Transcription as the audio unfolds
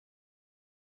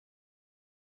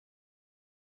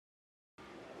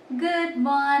Good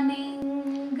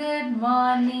morning, good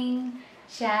morning.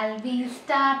 Shall we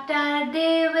start our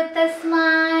day with a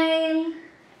smile?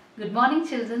 Good morning,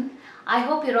 children. I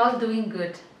hope you're all doing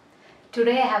good.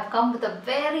 Today I have come with a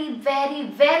very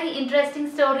interesting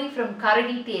story from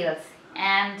Karadi Tales,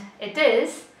 and it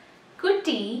is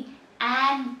Kutti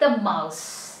and the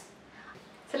Mouse.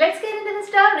 So let's get into the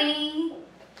story.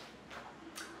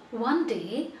 One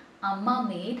day, Amma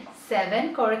made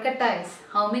 7 kozhakattais.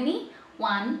 How many?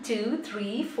 1, 2,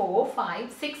 3, 4,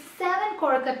 5, 6, 7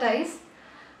 kozhakattais.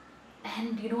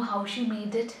 And you know how she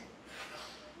made it?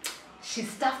 She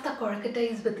stuffed the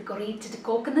kozhakattais with grated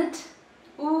coconut,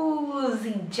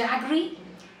 oozing jaggery,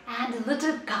 and a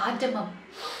little cardamom.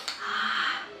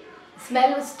 The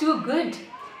smell was too good.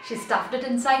 She stuffed it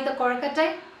inside the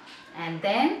kozhakattai and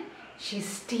then she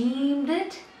steamed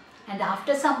it, and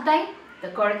after some time the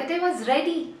kozhakattai was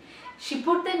ready. She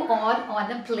put them all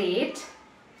on a plate.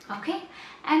 Okay,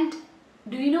 and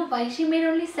do you know why she made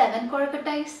only 7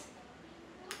 kozhakattais?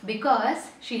 Because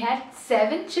she had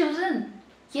 7 children.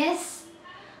 Yes,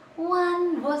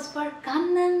 one was for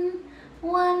Kannan,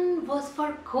 one was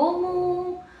for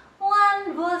Komu,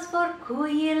 one was for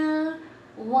Kuyil,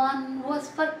 one was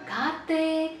for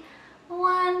Kartik,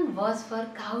 one was for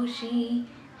Kaushi,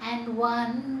 and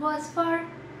one was for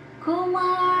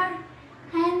Kumar,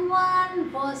 and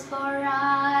one was for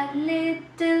our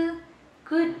little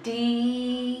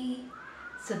Kutti.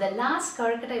 So the last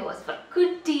kozhakattai was for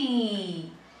Kutti.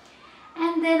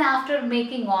 And then after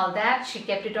making all that, she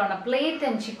kept it on a plate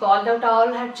and she called out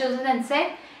all her children and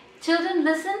said, "Children,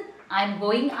 listen, I'm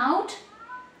going out.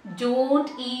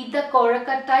 Don't eat the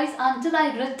kozhakattais until I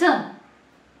return."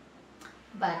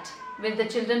 But will the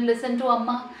children listen to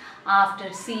Amma?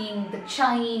 After seeing the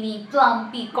shiny,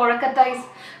 plumpy kozhakattais,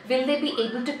 will they be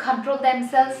able to control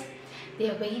themselves?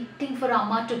 They are waiting for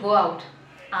Amma to go out.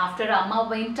 After Amma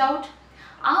went out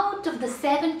of the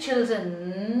 7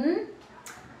 children,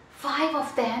 5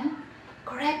 of them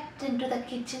crept into the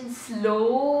kitchen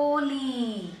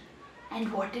slowly.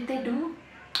 And what did they do?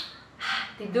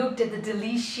 They looked at the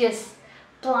delicious,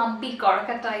 plumpy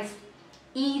kozhakattais.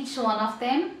 Each one of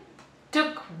them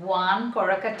took one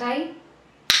kozhakattai,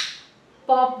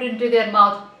 popped into their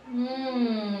mouth.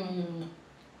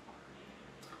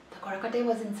 The kozhakattai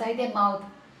was inside their mouth.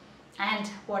 And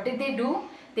what did they do?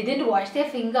 They didn't wash their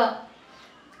finger.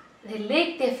 They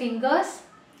licked their fingers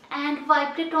and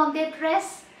wiped it on their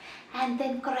dress and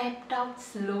then crept out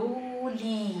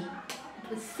slowly. It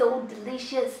was so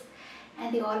delicious,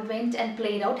 and they all went and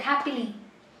played out happily.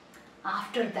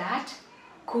 After that,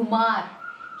 Kumar,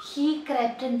 he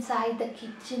crept inside the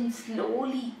kitchen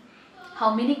slowly.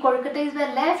 How many kozhakattais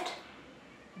were left?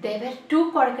 There were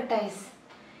 2 kozhakattais.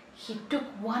 He took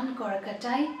one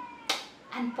kozhakattai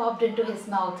and popped into his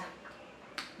mouth.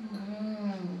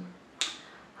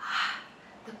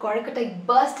 The kozhakattai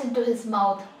burst into his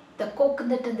mouth. The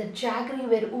coconut and the jaggery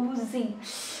were oozing.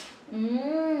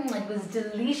 It was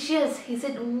delicious. He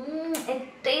said, it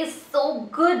tastes so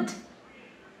good.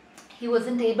 He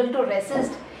wasn't able to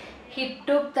resist. He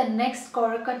took the next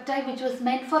kozhakattai, which was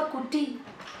meant for Kutti.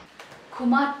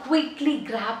 Kumar quickly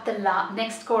grabbed the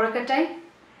next kozhakattai,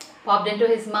 popped into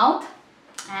his mouth,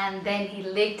 and then he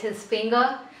licked his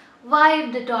finger,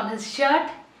 wiped it on his shirt,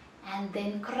 and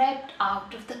then crept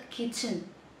out of the kitchen.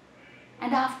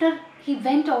 And after he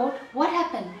went out, what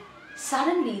happened?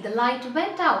 Suddenly the light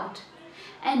went out,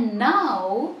 and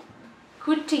now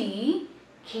Kutti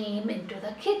came into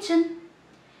the kitchen.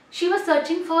 She was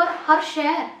searching for her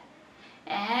share,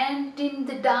 and in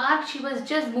the dark she was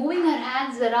just moving her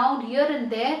hands around here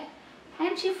and there,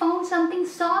 and she found something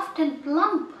soft and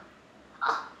plump.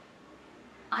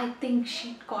 I think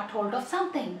she got hold of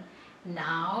something.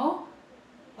 Now,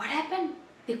 what happened?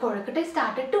 The kozhakattai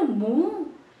started to move,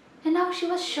 and now she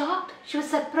was shocked. She was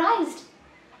surprised.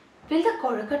 Will the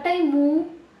kozhakattai move?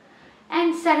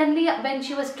 And suddenly, when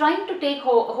she was trying to take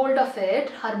hold of it,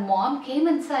 her mom came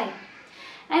inside.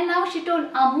 And now she told,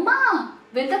 "Amma,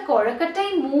 will the kozhakattai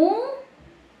move?"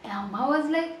 And Amma was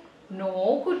like, "No,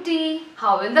 Kutti,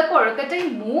 how will the kozhakattai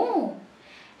move?"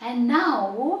 And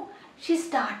now she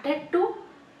started to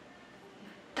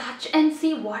touch and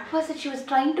see what was it. She was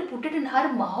trying to put it in her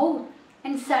mouth,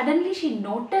 and suddenly she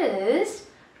noticed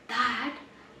that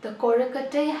the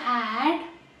kozhakattai had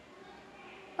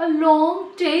a long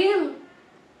tail.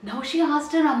 Now she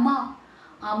asked her Amma,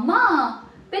 "Amma,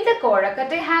 will the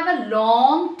kozhakattai have a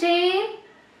long tail?"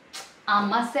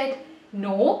 Amma said,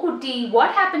 "No, Kutti,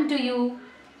 what happened to you?"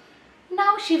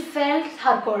 Now she felt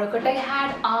her kozhakattai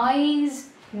had eyes,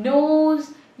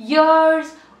 nose,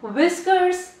 ears,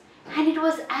 whiskers, and it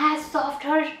was as soft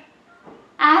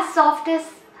as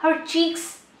her cheeks.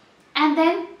 and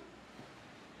then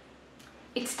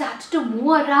it started to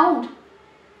move around.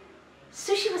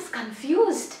 So she was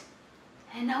confused,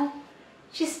 and now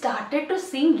she started to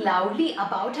sing loudly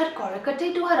about her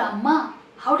kozhakattai to her Amma.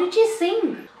 How did she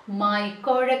sing? My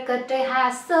kozhakattai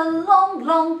has a long,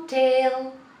 long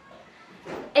tail.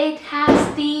 It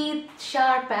has teeth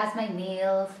sharp as my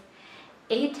nails.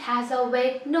 It has a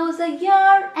wet nose, a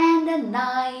ear and an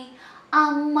eye.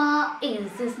 Amma,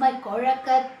 is this my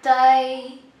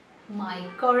kozhakattai? My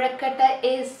kozhakattai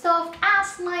is soft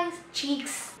as my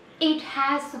cheeks. It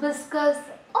has whiskers,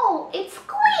 oh, it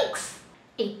squeaks.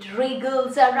 It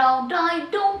wriggles around, I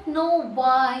don't know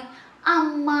why.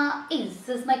 Amma, is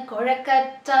this my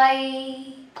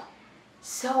kozhakattai?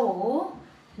 So,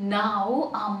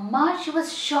 now Amma, she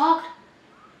was shocked.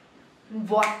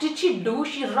 What did she do?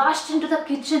 She rushed into the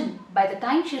kitchen. By the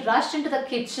time she rushed into the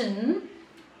kitchen,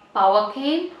 power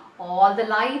came, all the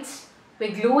lights were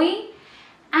glowing,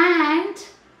 and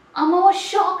Amma was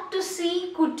shocked to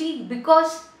see Kutti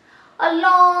because a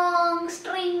long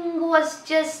string was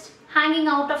just hanging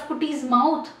out of Kutti's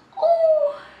mouth.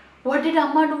 Oh, what did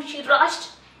Amma do? She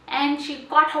rushed and she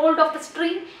caught hold of the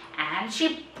string and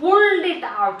she pulled it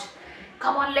out.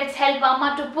 Come on, let's help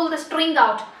Amma to pull the string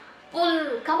out.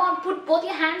 Pull, come on, put both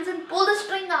your hands and pull the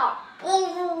string out.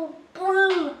 Pull,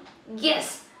 pull.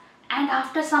 Yes. And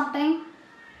after some time,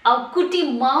 a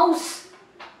Kutti mouse,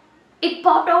 it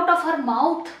popped out of her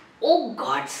mouth. Oh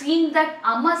God, seeing that,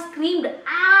 Amma screamed,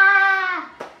 ah!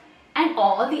 And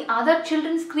all the other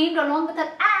children screamed along with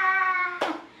her,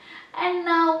 ah! And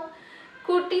now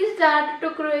Kutti started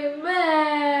to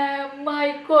cry,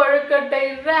 my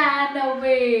kozhakattai ran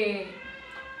away.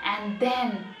 And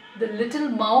then the little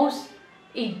mouse,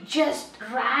 it just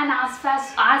ran as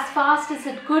fast as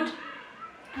it could,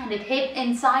 and it hid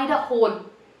inside a hole.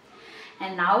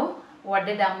 And now what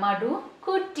did Amma do?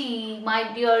 Kutti,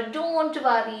 my dear, don't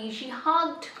worry. She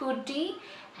hugged Kutti,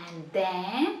 and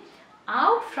then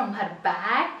out from her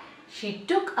bag she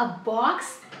took a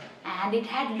box and it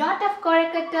had lot of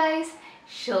kozhakattais.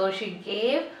 So she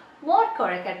gave more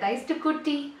kozhakattais to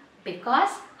Kutti because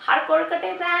her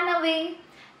kozhakattai ran away.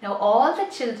 Now all the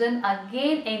children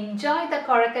again enjoyed the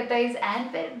kozhakattais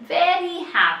and were very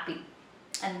happy.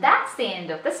 And that's the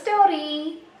end of the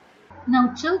story.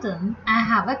 Now children, I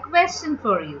have a question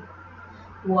for you.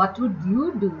 What would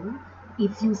you do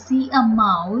if you see a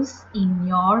mouse in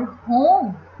your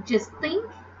home? Just think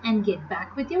and get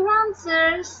back with your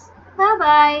answers.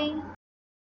 Bye-bye.